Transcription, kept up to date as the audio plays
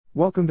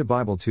Welcome to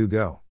Bible to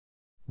Go.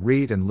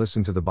 Read and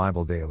listen to the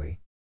Bible daily.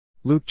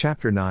 Luke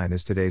chapter 9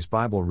 is today's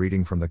Bible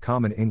reading from the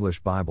Common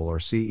English Bible or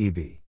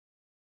CEB.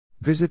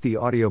 Visit the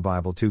Audio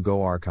Bible to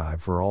Go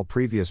archive for all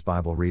previous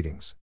Bible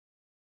readings.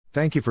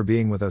 Thank you for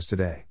being with us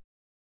today.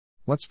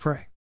 Let's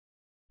pray.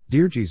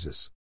 Dear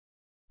Jesus,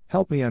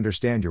 help me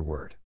understand your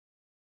word.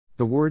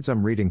 The words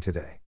I'm reading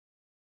today.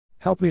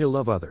 Help me to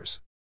love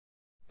others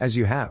as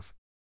you have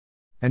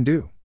and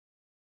do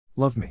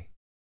love me.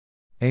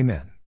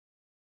 Amen.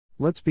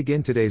 Let's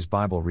begin today's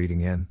Bible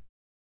reading in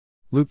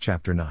Luke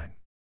chapter 9.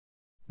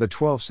 The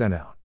 12 sent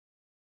out.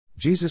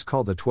 Jesus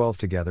called the 12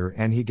 together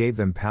and he gave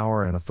them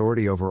power and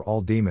authority over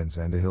all demons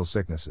and to heal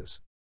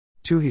sicknesses.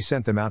 2. He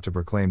sent them out to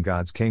proclaim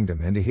God's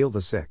kingdom and to heal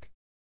the sick.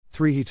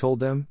 3. He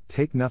told them,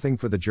 take nothing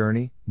for the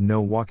journey,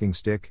 no walking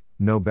stick,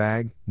 no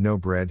bag, no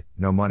bread,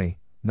 no money,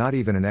 not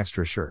even an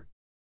extra shirt.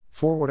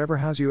 4. Whatever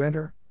house you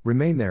enter,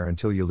 remain there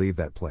until you leave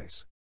that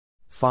place.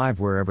 5.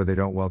 Wherever they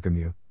don't welcome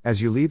you, as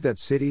you leave that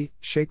city,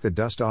 shake the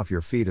dust off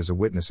your feet as a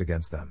witness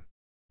against them.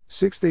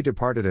 6. They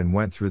departed and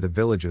went through the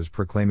villages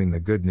proclaiming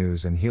the good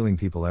news and healing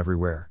people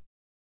everywhere.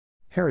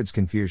 Herod's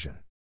confusion.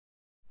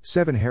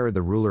 7. Herod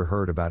the ruler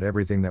heard about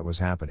everything that was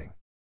happening.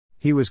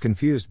 He was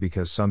confused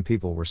because some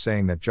people were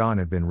saying that John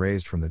had been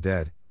raised from the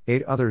dead,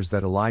 8 others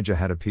that Elijah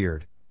had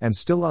appeared, and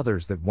still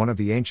others that one of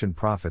the ancient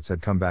prophets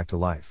had come back to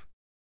life.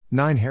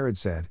 9. Herod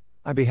said,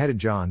 I beheaded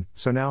John,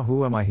 so now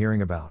who am I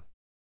hearing about?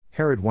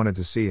 Herod wanted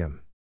to see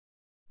him.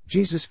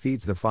 Jesus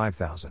feeds the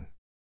 5,000.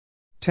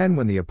 10.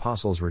 When the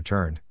apostles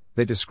returned,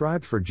 they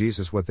described for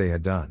Jesus what they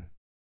had done.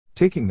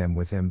 Taking them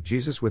with him,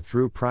 Jesus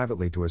withdrew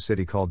privately to a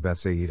city called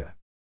Bethsaida.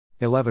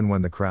 11.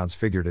 When the crowds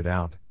figured it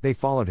out, they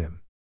followed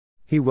him.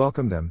 He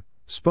welcomed them,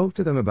 spoke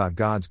to them about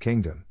God's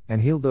kingdom,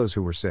 and healed those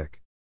who were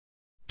sick.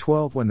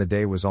 12. When the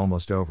day was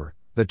almost over,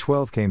 the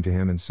 12 came to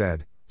him and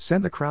said,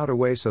 send the crowd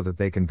away so that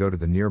they can go to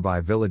the nearby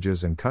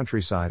villages and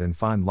countryside and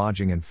find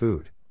lodging and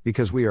food,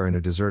 because we are in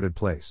a deserted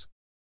place.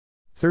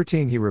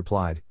 13. He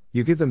replied,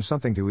 you give them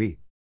something to eat.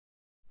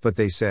 But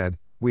they said,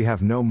 we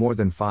have no more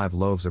than 5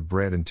 loaves of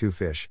bread and 2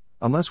 fish,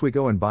 unless we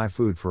go and buy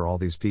food for all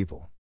these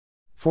people.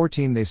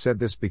 14. They said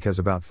this because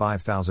about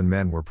 5,000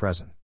 men were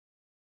present.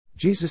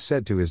 Jesus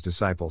said to his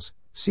disciples,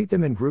 seat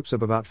them in groups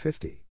of about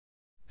 50.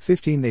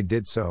 15. They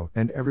did so,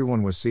 and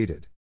everyone was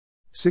seated.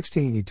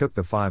 16. He took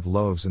the 5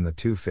 loaves and the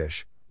 2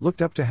 fish,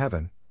 looked up to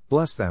heaven,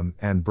 blessed them,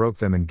 and broke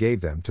them and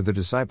gave them to the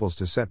disciples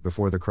to set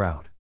before the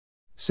crowd.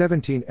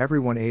 17.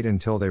 Everyone ate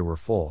until they were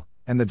full,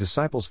 and the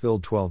disciples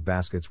filled 12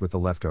 baskets with the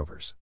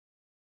leftovers.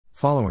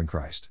 Following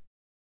Christ.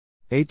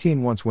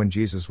 18. Once when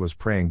Jesus was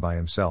praying by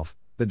himself,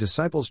 the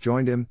disciples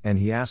joined him, and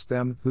he asked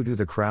them, who do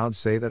the crowds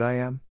say that I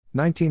am?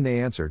 19.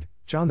 They answered,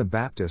 John the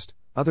Baptist,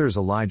 others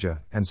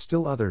Elijah, and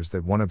still others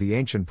that one of the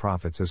ancient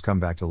prophets has come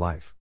back to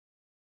life.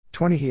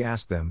 20. He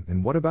asked them,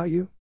 and what about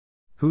you?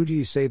 Who do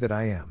you say that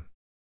I am?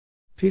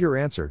 Peter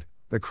answered,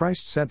 the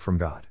Christ sent from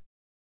God.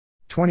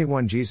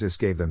 21. Jesus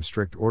gave them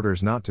strict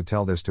orders not to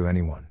tell this to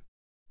anyone.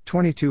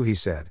 22. He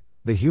said,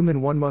 the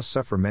human one must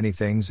suffer many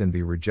things and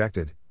be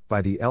rejected,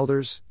 by the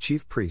elders,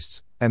 chief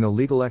priests, and the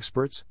legal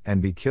experts,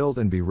 and be killed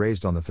and be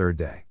raised on the 3rd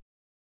day.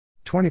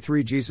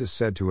 23. Jesus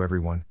said to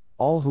everyone,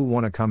 all who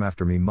want to come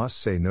after me must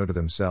say no to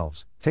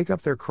themselves, take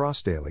up their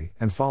cross daily,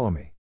 and follow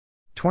me.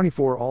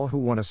 24. All who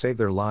want to save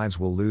their lives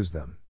will lose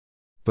them.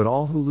 But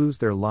all who lose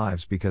their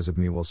lives because of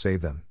me will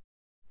save them.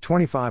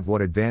 25.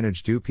 What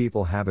advantage do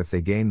people have if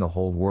they gain the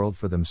whole world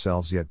for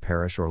themselves yet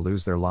perish or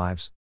lose their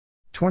lives?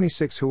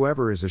 26.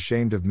 Whoever is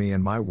ashamed of me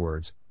and my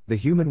words, the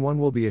human one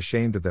will be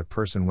ashamed of that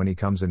person when he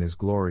comes in his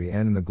glory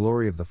and in the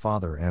glory of the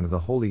Father and of the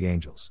holy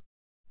angels.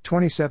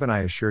 27. I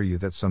assure you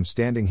that some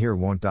standing here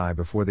won't die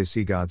before they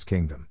see God's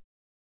kingdom.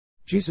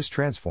 Jesus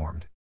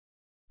transformed.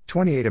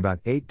 28. About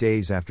 8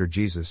 days after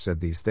Jesus said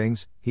these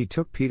things, he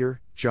took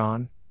Peter,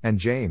 John, and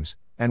James,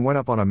 and went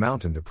up on a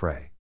mountain to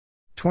pray.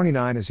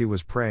 29. As he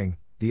was praying,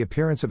 the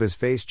appearance of his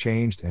face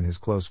changed and his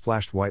clothes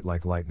flashed white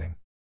like lightning.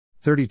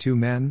 32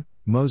 men,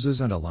 Moses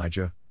and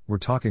Elijah, were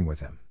talking with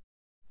him.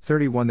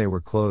 31. They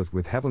were clothed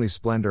with heavenly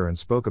splendor and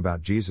spoke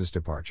about Jesus'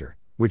 departure,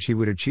 which he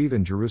would achieve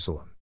in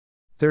Jerusalem.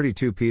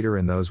 32. Peter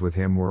and those with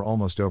him were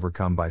almost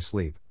overcome by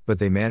sleep, but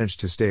they managed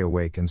to stay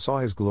awake and saw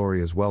his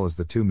glory as well as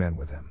the 2 men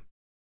with him.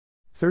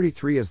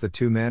 33. As the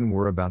 2 men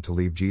were about to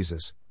leave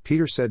Jesus,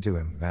 Peter said to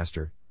him,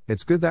 Master,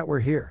 it's good that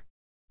we're here.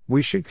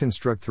 We should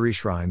construct 3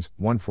 shrines,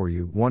 one for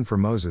you, one for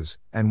Moses,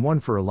 and one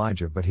for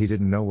Elijah, but he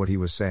didn't know what he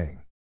was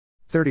saying.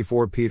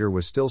 34. Peter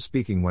was still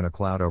speaking when a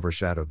cloud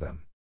overshadowed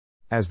them.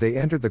 As they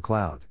entered the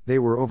cloud, they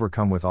were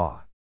overcome with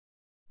awe.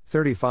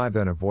 35.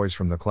 Then a voice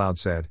from the cloud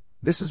said,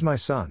 this is my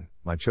son,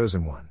 my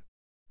chosen one.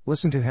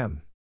 Listen to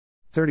him.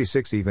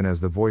 36. Even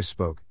as the voice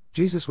spoke,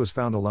 Jesus was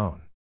found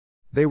alone.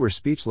 They were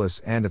speechless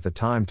and at the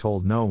time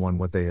told no one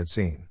what they had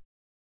seen.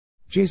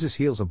 Jesus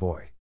heals a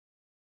boy.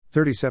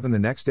 37. The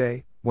next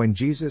day, when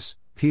Jesus,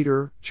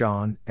 Peter,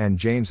 John, and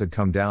James had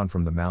come down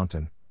from the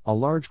mountain, a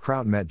large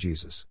crowd met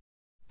Jesus.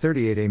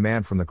 38. A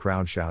man from the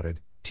crowd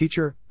shouted,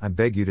 Teacher, I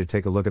beg you to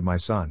take a look at my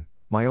son,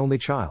 my only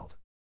child.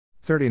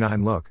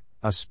 39. Look,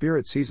 A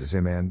spirit seizes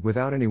him and,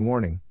 without any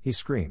warning, he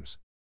screams.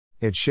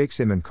 It shakes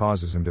him and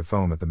causes him to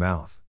foam at the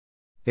mouth.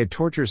 It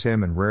tortures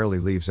him and rarely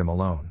leaves him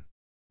alone.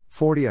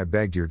 40 I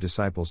begged your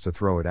disciples to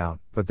throw it out,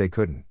 but they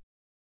couldn't.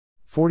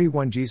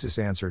 41 Jesus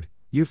answered,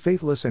 You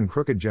faithless and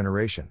crooked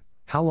generation,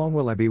 how long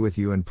will I be with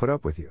you and put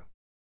up with you?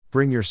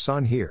 Bring your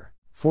son here.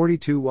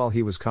 42 While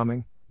he was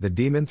coming, the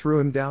demon threw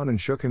him down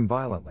and shook him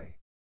violently.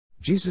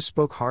 Jesus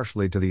spoke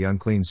harshly to the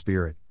unclean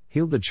spirit,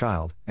 healed the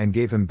child, and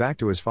gave him back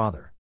to his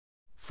father.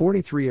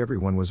 43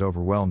 Everyone was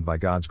overwhelmed by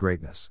God's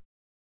greatness.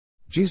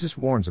 Jesus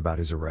warns about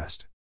his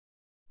arrest.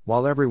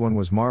 While everyone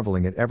was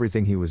marveling at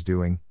everything he was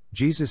doing,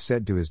 Jesus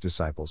said to his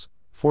disciples,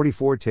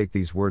 44 Take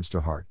these words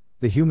to heart,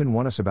 the human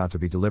one is about to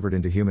be delivered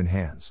into human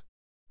hands.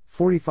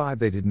 45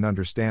 They didn't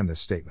understand this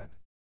statement.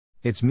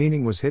 Its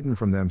meaning was hidden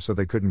from them so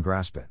they couldn't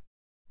grasp it.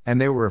 And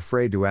they were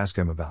afraid to ask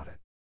him about it.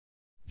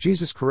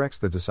 Jesus corrects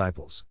the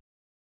disciples.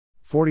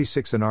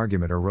 46 An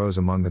argument arose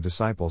among the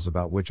disciples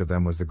about which of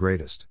them was the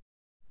greatest.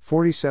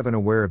 47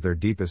 Aware of their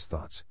deepest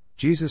thoughts,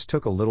 Jesus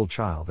took a little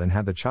child and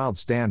had the child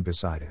stand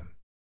beside him.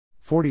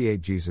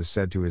 48 Jesus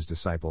said to his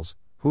disciples,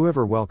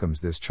 Whoever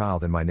welcomes this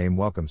child in my name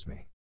welcomes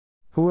me.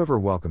 Whoever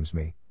welcomes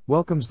me,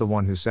 welcomes the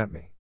one who sent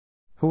me.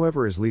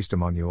 Whoever is least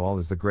among you all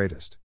is the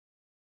greatest.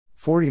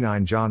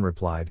 49 John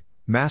replied,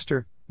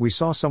 Master, we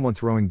saw someone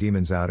throwing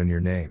demons out in your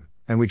name,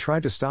 and we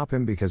tried to stop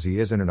him because he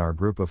isn't in our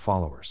group of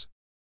followers.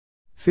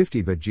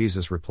 50 But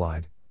Jesus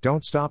replied,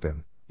 Don't stop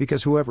him,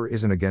 because whoever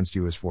isn't against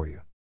you is for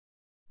you.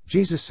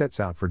 Jesus sets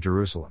out for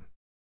Jerusalem.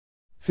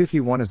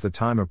 51 As the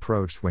time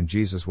approached when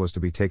Jesus was to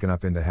be taken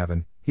up into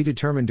heaven, he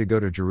determined to go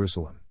to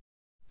Jerusalem.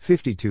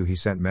 52 He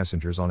sent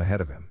messengers on ahead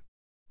of him.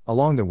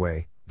 Along the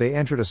way, they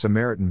entered a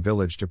Samaritan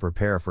village to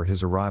prepare for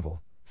his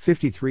arrival.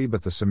 53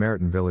 But the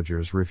Samaritan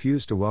villagers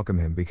refused to welcome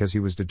him because he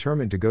was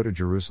determined to go to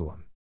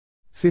Jerusalem.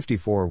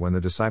 54 When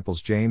the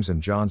disciples James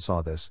and John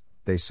saw this,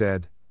 they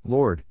said,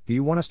 Lord, do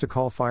you want us to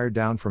call fire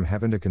down from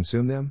heaven to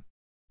consume them?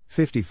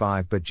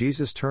 55 But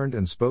Jesus turned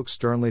and spoke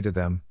sternly to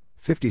them.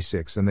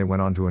 56 And they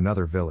went on to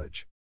another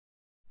village.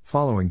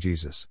 Following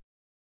Jesus.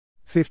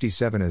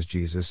 57 As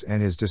Jesus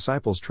and his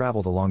disciples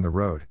traveled along the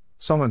road,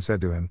 someone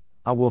said to him,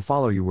 I will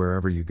follow you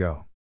wherever you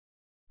go.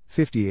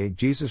 58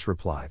 Jesus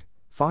replied,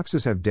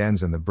 Foxes have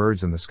dens and the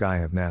birds in the sky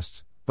have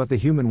nests, but the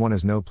human one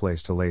has no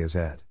place to lay his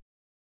head.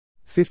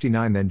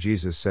 59 Then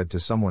Jesus said to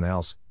someone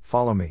else,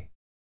 Follow me.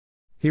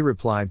 He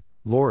replied,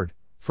 Lord,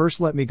 first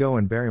let me go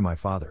and bury my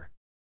father.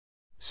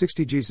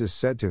 60 Jesus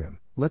said to him,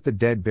 Let the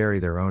dead bury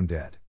their own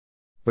dead.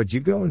 But you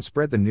go and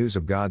spread the news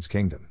of God's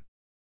kingdom.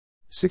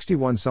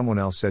 61 Someone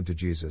else said to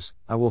Jesus,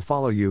 I will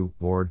follow you,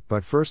 Lord,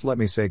 but first let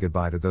me say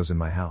goodbye to those in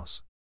my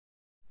house.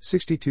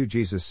 62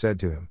 Jesus said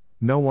to him,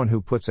 No one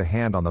who puts a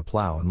hand on the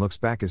plow and looks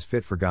back is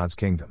fit for God's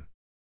kingdom.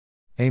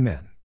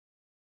 Amen.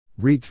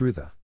 Read through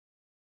the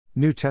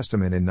New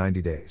Testament in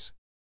 90 days.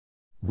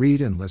 Read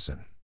and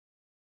listen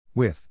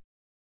with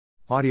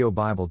Audio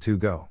Bible 2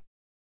 Go.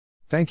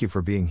 Thank you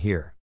for being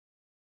here.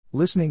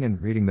 Listening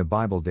and reading the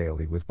Bible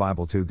daily with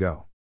Bible 2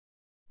 Go.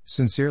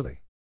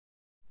 Sincerely,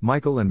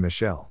 Michael and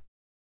Michelle.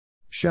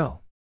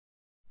 Shell.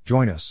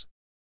 Join us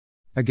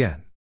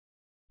again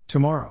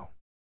tomorrow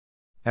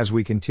as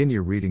we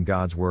continue reading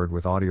God's Word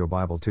with Audio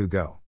Bible 2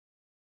 Go.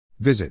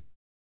 Visit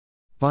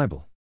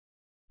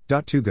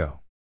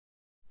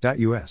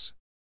Bible.2go.us.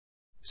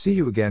 See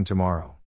you again tomorrow.